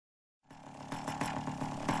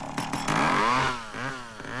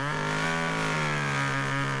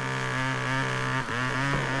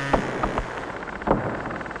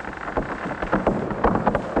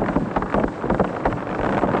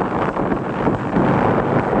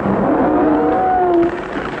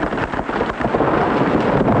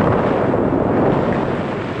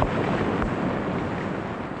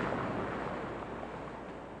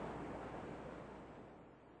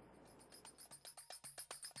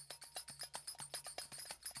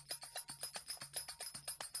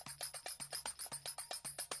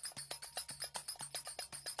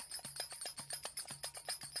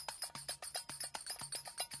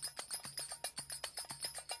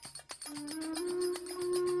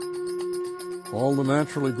All the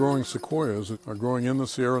naturally growing sequoias are growing in the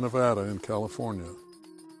Sierra Nevada in California.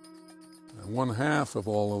 And 1/2 of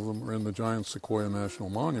all of them are in the giant Sequoia National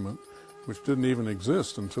Monument, which didn't even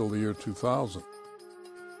exist until the year 2000.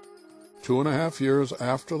 2.5 years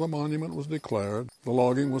after the monument was declared, the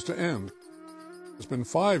logging was to end. It's been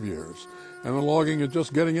 5 years, and the logging is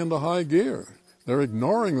just getting into high gear. They're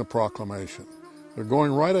ignoring the proclamation. They're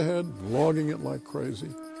going right ahead, logging it like crazy.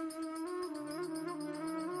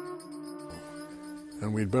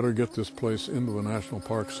 And we'd better get this place into the national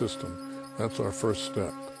park system. That's our first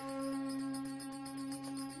step.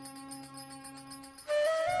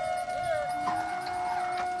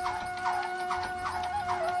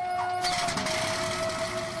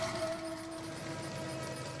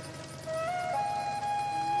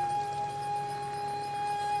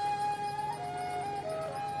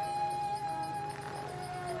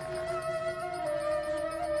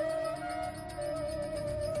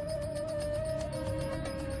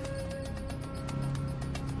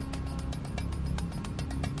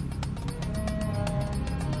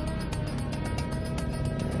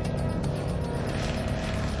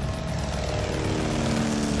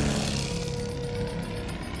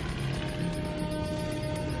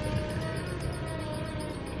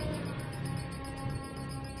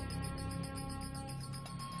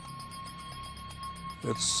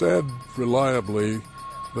 It's said reliably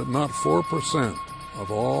that not 4%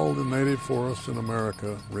 of all the native forest in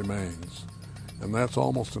America remains, and that's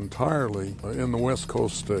almost entirely in the West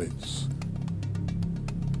Coast states.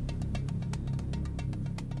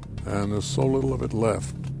 And there's so little of it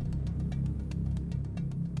left.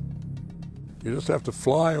 You just have to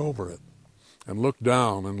fly over it and look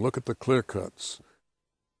down and look at the clear cuts.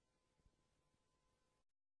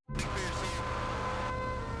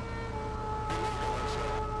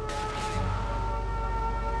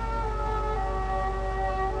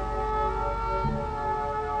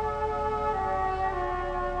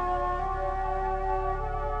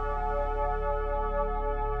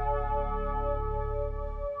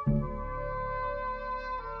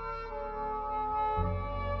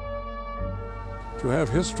 To have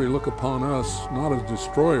history look upon us not as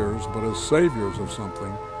destroyers, but as saviors of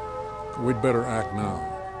something, we'd better act now.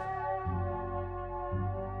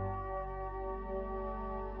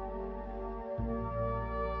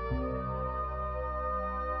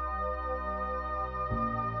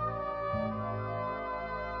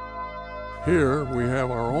 Here we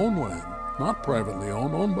have our own land, not privately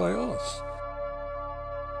owned, owned by us.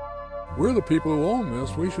 We're the people who own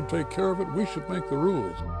this. We should take care of it. We should make the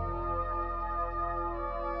rules.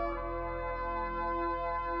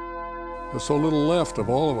 There's so little left of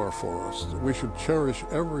all of our forests that we should cherish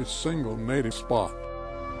every single native spot.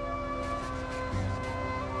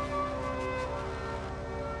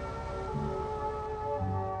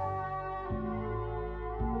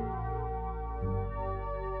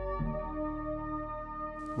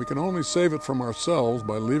 We can only save it from ourselves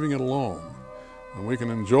by leaving it alone, and we can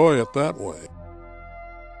enjoy it that way.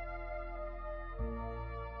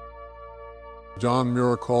 John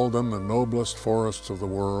Muir called them the noblest forests of the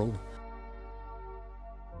world.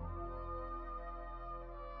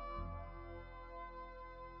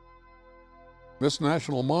 This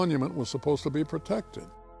national monument was supposed to be protected,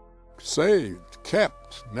 saved,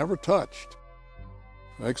 kept, never touched,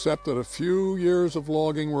 except that a few years of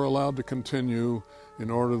logging were allowed to continue in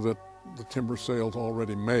order that the timber sales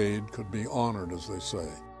already made could be honored, as they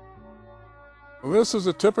say. This is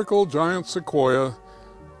a typical giant sequoia.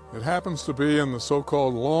 It happens to be in the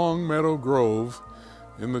so-called Long Meadow Grove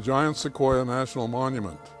in the Giant Sequoia National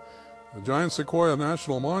Monument. The Giant Sequoia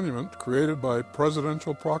National Monument, created by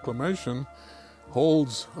presidential proclamation,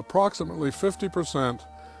 holds approximately 50%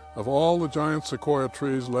 of all the giant sequoia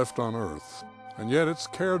trees left on Earth, and yet it's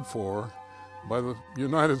cared for by the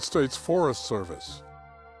United States Forest Service.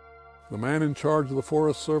 The man in charge of the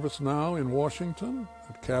Forest Service now in Washington,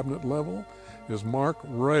 at cabinet level, is Mark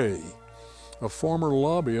Ray, a former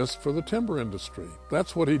lobbyist for the timber industry.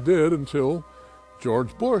 That's what he did until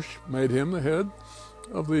George Bush made him the head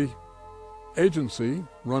of the agency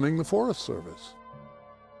running the Forest Service.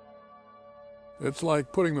 It's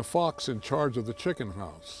like putting the fox in charge of the chicken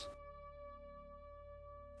house.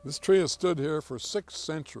 This tree has stood here for 6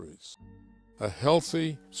 centuries. A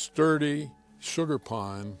healthy, sturdy sugar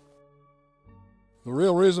pine. The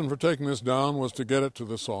real reason for taking this down was to get it to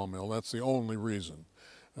the sawmill. That's the only reason.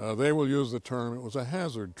 They will use the term, it was a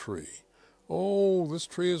hazard tree. Oh, this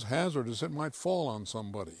tree is hazardous, it might fall on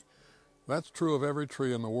somebody. That's true of every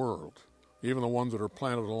tree in the world, even the ones that are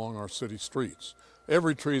planted along our city streets.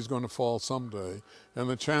 Every tree is going to fall someday, and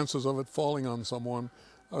the chances of it falling on someone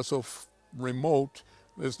are so remote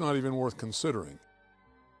it's not even worth considering.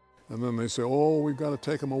 And then they say, oh, we've got to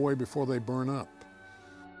take them away before they burn up.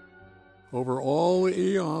 Over all the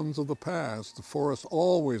eons of the past, the forests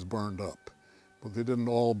always burned up, but they didn't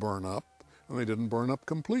all burn up, and they didn't burn up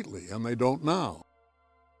completely, and they don't now.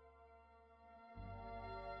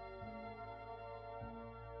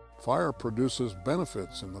 Fire produces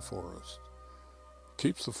benefits in the forest,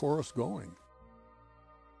 keeps the forest going.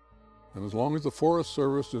 And as long as the Forest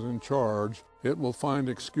Service is in charge, it will find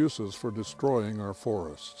excuses for destroying our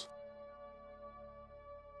forests.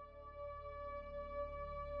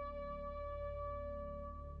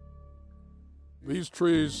 These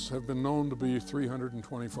trees have been known to be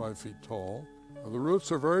 325 feet tall. The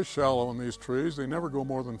roots are very shallow in these trees. They never go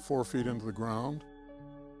more than 4 feet into the ground.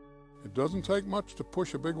 It doesn't take much to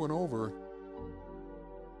push a big one over.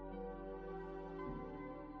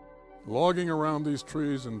 Logging around these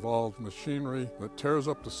trees involves machinery that tears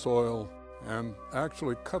up the soil and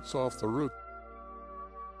actually cuts off the root.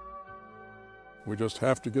 We just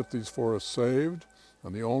have to get these forests saved,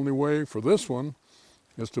 and the only way for this one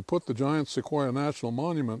is to put the giant Sequoia National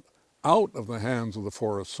Monument out of the hands of the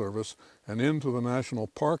Forest Service and into the National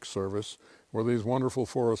Park Service, where these wonderful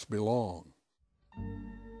forests belong.